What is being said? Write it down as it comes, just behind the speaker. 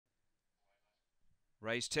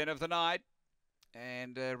Race 10 of the night,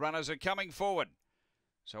 and runners are coming forward.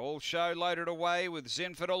 So All Show loaded away with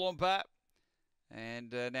Zenford Olympia,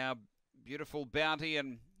 and now Beautiful Bounty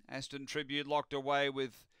and Aston Tribute locked away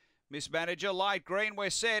with Miss Manager. Light green, we're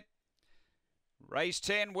set. Race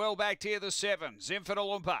 10, well backed here, the 7, Zenford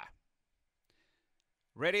Olympia.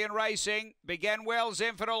 Ready and racing, began well,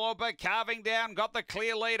 Zenford Olympia, carving down, got the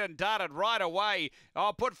clear lead and darted right away.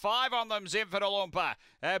 Oh, put 5 on them, Zenford Olympia.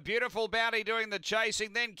 Beautiful Bounty doing the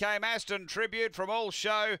chasing, then came Aston Tribute from All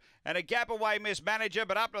Show, and a gap away Miss Manager,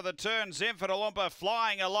 but up to the turn, Zenford Olympia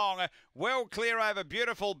flying along, well clear over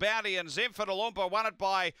Beautiful Bounty, and Zenford Olympia won it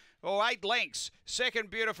by 8 lengths. Second,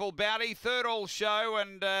 Beautiful Bounty, third, All Show,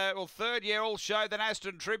 and third, All Show, then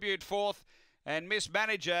Aston Tribute fourth, and Miss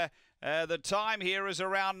Manager. The time here is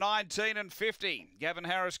around 19:50. Gavin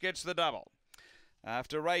Harris gets the double.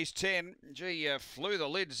 After race 10, flew the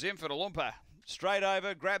lid, Zenford Olympia. Straight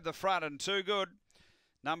over, grabbed the front and too good.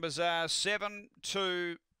 Numbers are 7,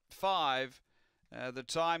 2, 5. The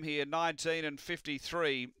time here,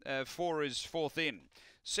 19:53. 4 is fourth in.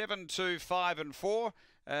 7, 2, 5 and 4.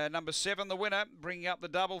 Number 7, the winner, bringing up the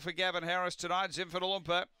double for Gavin Harris tonight, Zenford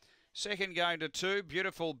Olympia. Second going to 2,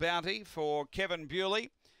 Beautiful Bounty for Kevin Bewley.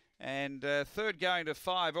 And third going to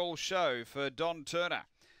 5, All Show for Don Turner.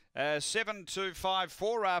 7, 2, 5,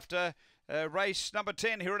 4 after race number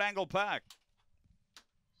 10 here at Angle Park.